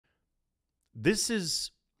This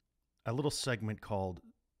is a little segment called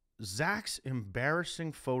Zach's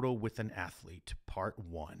Embarrassing Photo with an Athlete, Part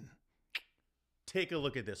 1. Take a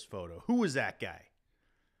look at this photo. Who is that guy?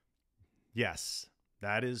 Yes,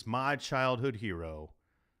 that is my childhood hero,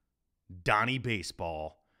 Donnie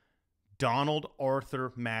Baseball, Donald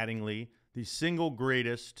Arthur Mattingly, the single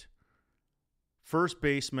greatest first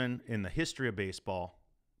baseman in the history of baseball,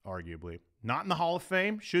 arguably. Not in the Hall of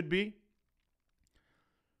Fame, should be.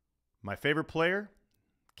 My favorite player,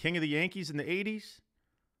 king of the Yankees in the 80s.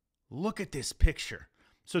 Look at this picture.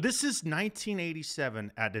 So this is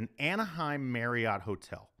 1987 at an Anaheim Marriott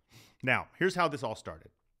hotel. Now, here's how this all started.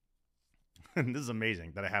 And this is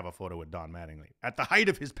amazing that I have a photo with Don Mattingly. At the height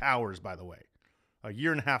of his powers, by the way. A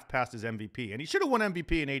year and a half past his MVP. And he should have won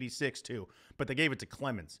MVP in 86 too. But they gave it to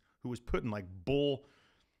Clemens, who was putting like bull,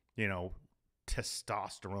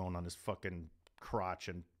 testosterone on his fucking crotch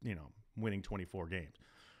and, winning 24 games.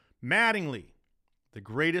 Mattingly, the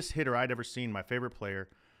greatest hitter I'd ever seen, my favorite player.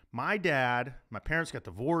 My parents got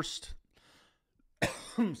divorced.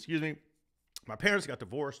 Excuse me. My parents got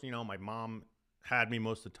divorced. My mom had me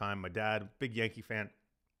most of the time. My dad, big Yankee fan.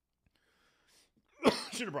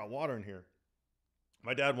 Should have brought water in here.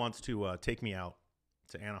 My dad wants to take me out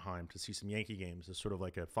to Anaheim to see some Yankee games. It's sort of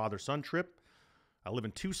like a father-son trip. I live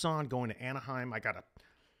in Tucson, going to Anaheim. I got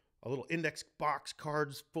a little index box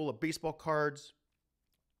cards full of baseball cards.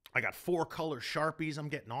 I got 4 color Sharpies. I'm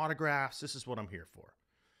getting autographs. This is what I'm here for.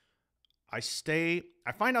 I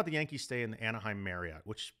find out the Yankees stay in the Anaheim Marriott,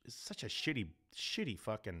 which is such a shitty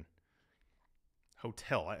fucking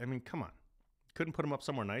hotel. I mean, come on. Couldn't put them up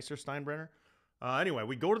somewhere nicer, Steinbrenner? Anyway,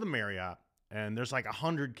 we go to the Marriott, and there's like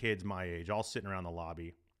 100 kids my age, all sitting around the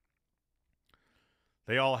lobby.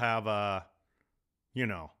 They all have,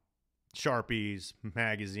 Sharpies,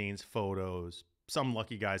 magazines, photos. Some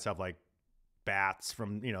lucky guys have like bats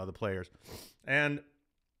from, the players. And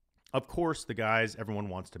of course, the guys everyone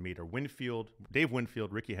wants to meet are Dave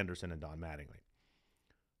Winfield, Ricky Henderson, and Don Mattingly.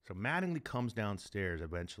 So Mattingly comes downstairs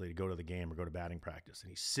eventually to go to the game or go to batting practice, and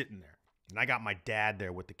he's sitting there. And I got my dad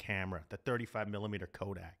there with the camera, the 35 millimeter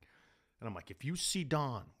Kodak. And I'm like, if you see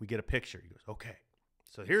Don, we get a picture. He goes, okay.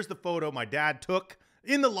 So here's the photo my dad took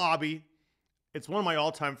in the lobby. It's one of my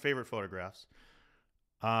all-time favorite photographs.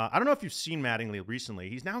 I don't know if you've seen Mattingly recently.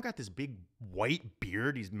 He's now got this big white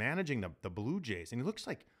beard. He's managing the Blue Jays, and he looks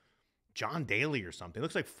like John Daly or something. It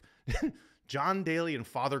looks like John Daly and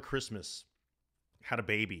Father Christmas had a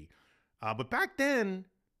baby. But back then,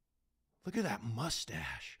 look at that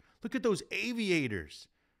mustache. Look at those aviators.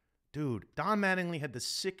 Dude, Don Mattingly had the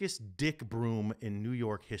sickest dick broom in New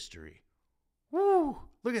York history. Woo!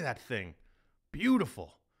 Look at that thing.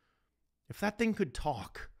 Beautiful. If that thing could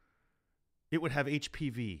talk, it would have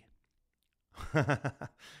HPV.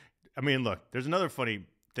 I mean, look, there's another funny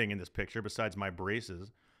thing in this picture besides my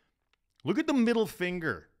braces. Look at the middle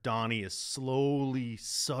finger Donnie is slowly,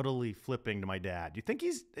 subtly flipping to my dad. Do you think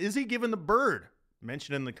is he giving the bird?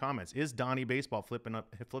 Mention in the comments. Is Donnie Baseball flipping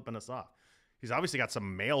us off? He's obviously got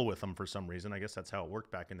some mail with him for some reason. I guess that's how it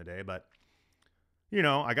worked back in the day. But,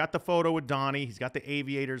 I got the photo with Donnie. He's got the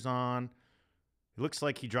aviators on. It looks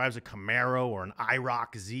like he drives a Camaro or an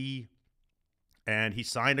IROC Z. And he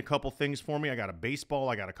signed a couple things for me. I got a baseball.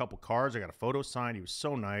 I got a couple cards. I got a photo signed. He was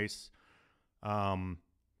so nice. And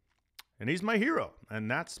he's my hero.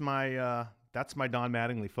 And that's my Don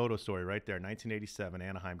Mattingly photo story right there, 1987,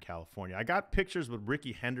 Anaheim, California. I got pictures with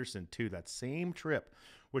Ricky Henderson, too, that same trip,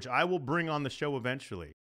 which I will bring on the show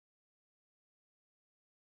eventually.